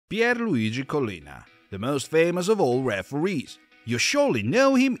Pierluigi Collina, the most famous of all referees. You surely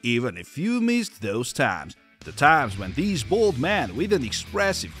know him even if you missed those times. The times when this bald man with an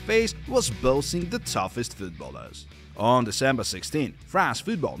expressive face was boasting the toughest footballers. On December 16, France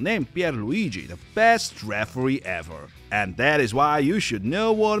Football named Pierluigi the best referee ever. And that is why you should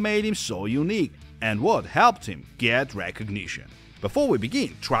know what made him so unique and what helped him get recognition. Before we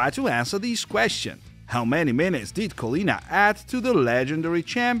begin, try to answer this question. How many minutes did Collina add to the legendary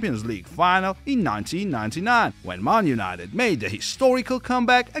Champions League final in 1999 when Man United made the historical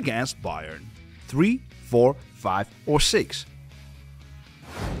comeback against Bayern? 3, 4, 5 or 6?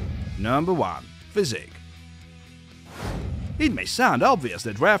 Number 1. Physique. It may sound obvious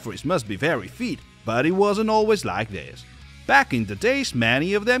that referees must be very fit, but it wasn't always like this. Back in the days,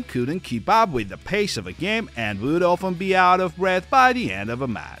 many of them couldn't keep up with the pace of a game and would often be out of breath by the end of a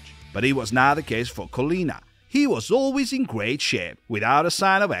match. But it was not the case for Collina. He was always in great shape, without a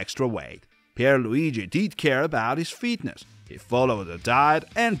sign of extra weight. Pierluigi did care about his fitness. He followed a diet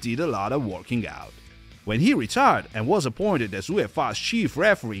and did a lot of working out. When he retired and was appointed as UEFA's chief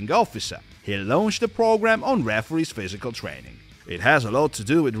refereeing officer, he launched a program on referees' physical training. It has a lot to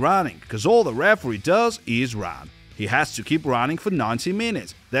do with running, because all the referee does is run. He has to keep running for 90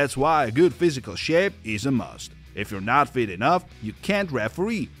 minutes, that's why a good physical shape is a must. If you're not fit enough, you can't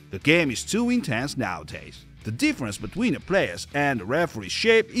referee. The game is too intense nowadays. The difference between a player's and a referee's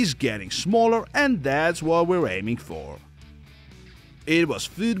shape is getting smaller, and that's what we're aiming for. It was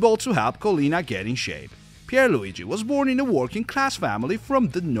football to help Collina get in shape. Pierluigi was born in a working-class family from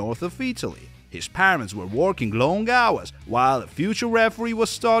the north of Italy. His parents were working long hours, while a future referee was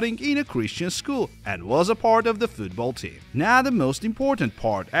studying in a Christian school and was a part of the football team. Not the most important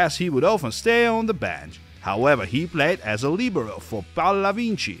part, as he would often stay on the bench. However, he played as a libero for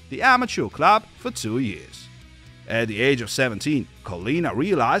Pallavicini, the amateur club, for 2 years. At the age of 17, Collina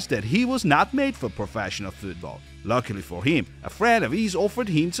realized that he was not made for professional football. Luckily for him, a friend of his offered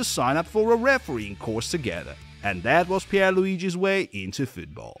him to sign up for a refereeing course together, and that was Pierluigi's way into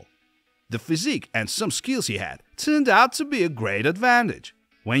football. The physique and some skills he had turned out to be a great advantage.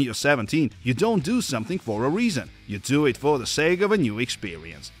 When you're 17, you don't do something for a reason, you do it for the sake of a new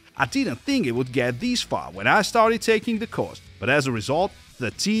experience. I didn't think it would get this far when I started taking the course, but as a result,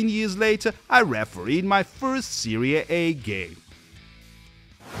 13 years later, I refereed my first Serie A game.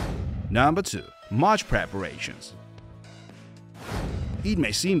 Number 2. Match preparations. It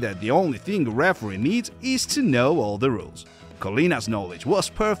may seem that the only thing a referee needs is to know all the rules. Collina's knowledge was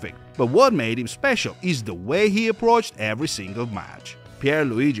perfect, but what made him special is the way he approached every single match.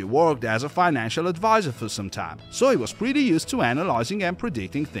 Pierluigi worked as a financial advisor for some time, so he was pretty used to analyzing and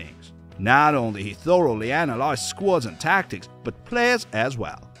predicting things. Not only he thoroughly analyzed squads and tactics, but players as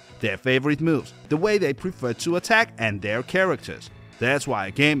well. Their favorite moves, the way they preferred to attack, and their characters. That's why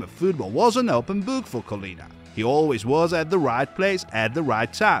a game of football was an open book for Collina. He always was at the right place at the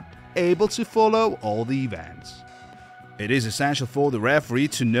right time, able to follow all the events. It is essential for the referee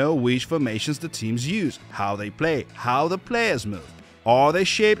to know which formations the teams use, how they play, how the players move. Are they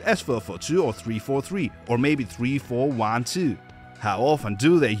shaped as 4-4-2 or 3-4-3 or maybe 3-4-1-2? How often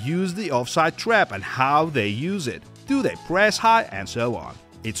do they use the offside trap and how they use it? Do they press high and so on?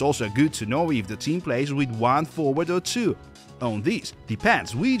 It's also good to know if the team plays with one forward or two. On this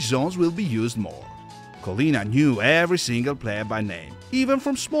depends which zones will be used more. Collina knew every single player by name, even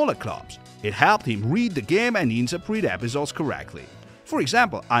from smaller clubs. It helped him read the game and interpret episodes correctly. For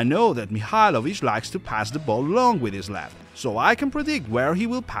example, I know that Mihailovic likes to pass the ball long with his left, so I can predict where he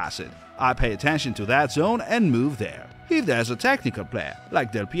will pass it. I pay attention to that zone and move there. If there's a technical player,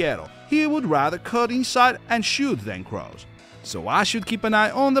 like Del Piero, he would rather cut inside and shoot than cross. So I should keep an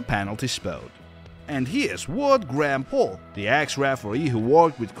eye on the penalty spot. And here's what Graham Paul, the ex-referee who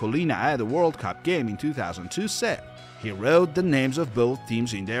worked with Collina at the World Cup game in 2002, said. He wrote the names of both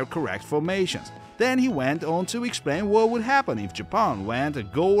teams in their correct formations. Then he went on to explain what would happen if Japan went a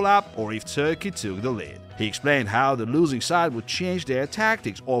goal up or if Turkey took the lead. He explained how the losing side would change their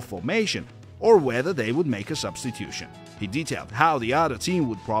tactics or formation, or whether they would make a substitution. He detailed how the other team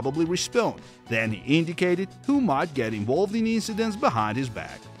would probably respond. Then he indicated who might get involved in incidents behind his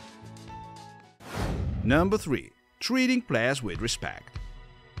back. Number 3. Treating players with respect.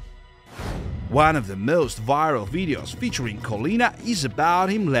 One of the most viral videos featuring Collina is about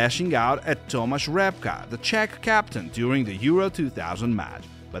him lashing out at Tomáš Repka, the Czech captain, during the Euro 2000 match.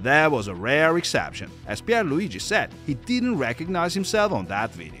 But that was a rare exception. As Pierluigi said, he didn't recognize himself on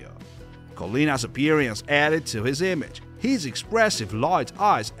that video. Collina's appearance added to his image. His expressive light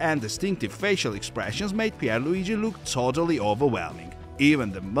eyes and distinctive facial expressions made Pierluigi look totally overwhelming.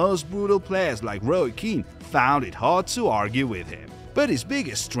 Even the most brutal players like Roy Keane found it hard to argue with him. But his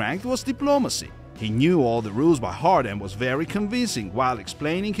biggest strength was diplomacy. He knew all the rules by heart and was very convincing while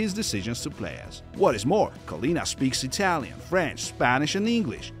explaining his decisions to players. What is more, Collina speaks Italian, French, Spanish and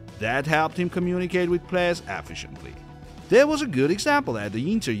English. That helped him communicate with players efficiently. There was a good example at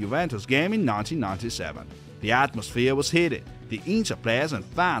the Inter-Juventus game in 1997. The atmosphere was heated. The Inter players and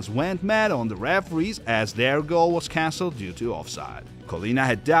fans went mad on the referees as their goal was cancelled due to offside. Collina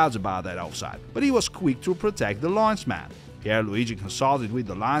had doubts about that offside, but he was quick to protect the linesman. Pierluigi consulted with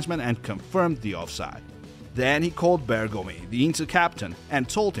the linesman and confirmed the offside. Then he called Bergomi, the Inter captain, and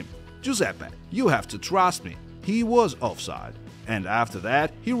told him, "Giuseppe, you have to trust me. He was offside." And after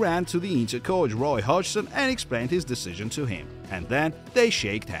that, he ran to the Inter coach Roy Hodgson and explained his decision to him, and then they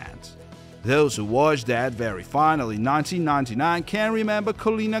shook hands. Those who watched that very final in 1999 can remember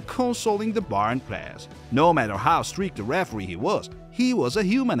Collina consoling the Bayern players. No matter how strict a referee he was a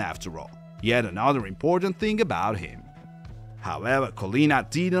human after all. Yet another important thing about him. However, Collina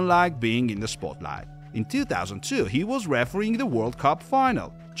didn't like being in the spotlight. In 2002, he was refereeing the World Cup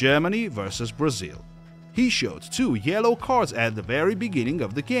final, Germany vs Brazil. He showed 2 yellow cards at the very beginning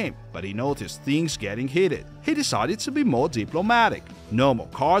of the game, but he noticed things getting heated. He decided to be more diplomatic. No more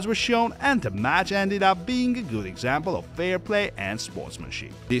cards were shown, and the match ended up being a good example of fair play and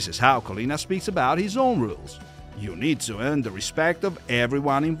sportsmanship. This is how Collina speaks about his own rules. You need to earn the respect of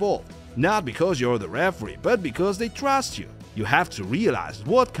everyone involved. Not because you're the referee, but because they trust you. You have to realize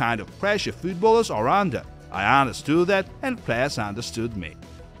what kind of pressure footballers are under. I understood that, and players understood me.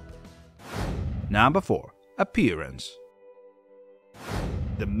 Number 4. Appearance.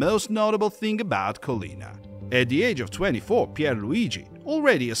 The most notable thing about Collina. At the age of 24, Pierluigi,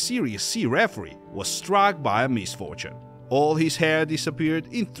 already a Series C referee, was struck by a misfortune. All his hair disappeared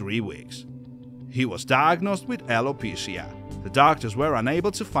in 3 weeks. He was diagnosed with alopecia. The doctors were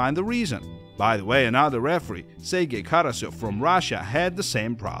unable to find the reason. By the way, another referee, Sergei Karasyov from Russia, had the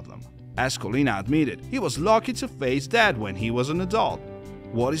same problem. As Collina admitted, he was lucky to face that when he was an adult.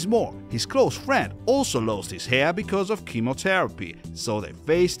 What is more, his close friend also lost his hair because of chemotherapy, so they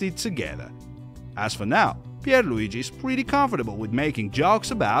faced it together. As for now, Pierluigi is pretty comfortable with making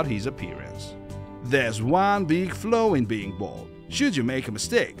jokes about his appearance. There's one big flaw in being bald. Should you make a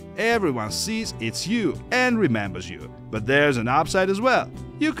mistake, everyone sees it's you and remembers you. But there's an upside as well.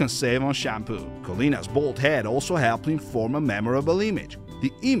 You can save on shampoo. Collina's bald head also helped him form a memorable image.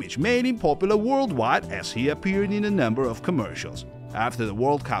 The image made him popular worldwide as he appeared in a number of commercials. After the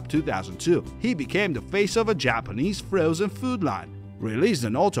World Cup 2002, he became the face of a Japanese frozen food line, released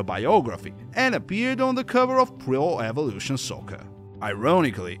an autobiography, and appeared on the cover of Pro Evolution Soccer.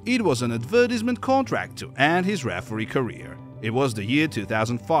 Ironically, it was an advertisement contract to end his referee career. It was the year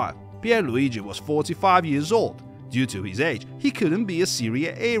 2005. Pierluigi was 45 years old. Due to his age, he couldn't be a Serie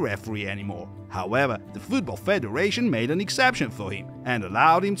A referee anymore. However, the Football Federation made an exception for him and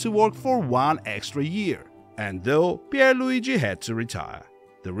allowed him to work for 1 extra year. And though Pierluigi had to retire.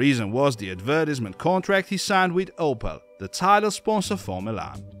 The reason was the advertisement contract he signed with Opel, the title sponsor for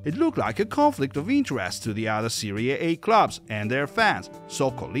Milan. It looked like a conflict of interest to the other Serie A clubs and their fans,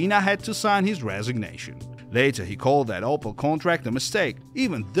 so Collina had to sign his resignation. Later he called that Opel contract a mistake,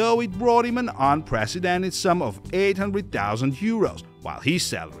 even though it brought him an unprecedented sum of 800,000 euros, while his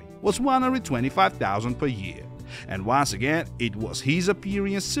salary was 125,000 per year. And once again, it was his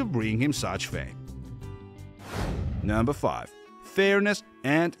appearance to bring him such fame. Number 5. Fairness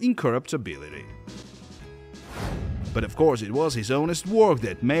and incorruptibility. But of course it was his honest work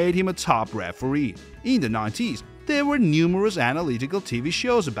that made him a top referee. In the 90s, there were numerous analytical TV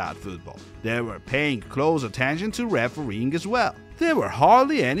shows about football. They were paying close attention to refereeing as well. There were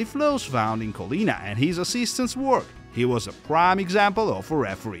hardly any flaws found in Collina and his assistant's work. He was a prime example of a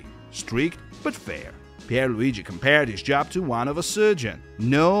referee, strict but fair. Pierluigi compared his job to one of a surgeon.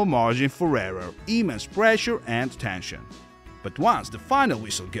 No margin for error, immense pressure and tension. But once the final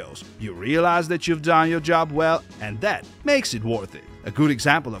whistle goes, you realize that you've done your job well, and that makes it worth it. A good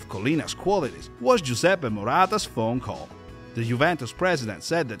example of Collina's qualities was Giuseppe Morata's phone call. The Juventus president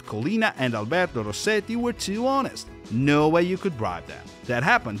said that Collina and Alberto Rossetti were too honest. No way you could bribe them. That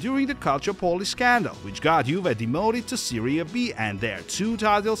happened during the Calciopoli scandal, which got Juve demoted to Serie B and their 2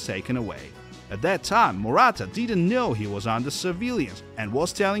 titles taken away. At that time, Morata didn't know he was under surveillance and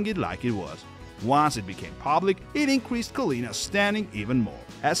was telling it like it was. Once it became public, it increased Collina's standing even more.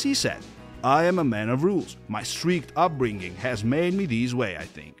 As he said, "I am a man of rules. My strict upbringing has made me this way, I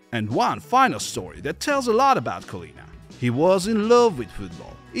think." And one final story that tells a lot about Collina. He was in love with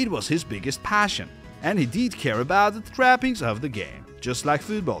football. It was his biggest passion. and he did care about the trappings of the game, just like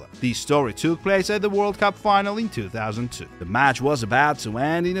footballer. This story took place at the World Cup final in 2002. The match was about to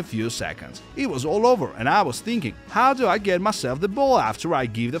end in a few seconds. It was all over and I was thinking, how do I get myself the ball after I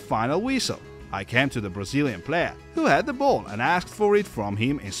give the final whistle? I came to the Brazilian player, who had the ball, and asked for it from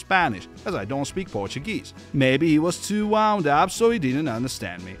him in Spanish, as I don't speak Portuguese. Maybe he was too wound up so he didn't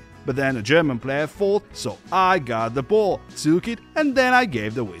understand me. But then a German player fought, so I got the ball, took it, and then I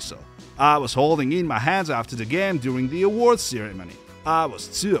gave the whistle. I was holding in my hands after the game during the awards ceremony. I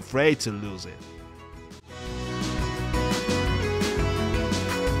was too afraid to lose it.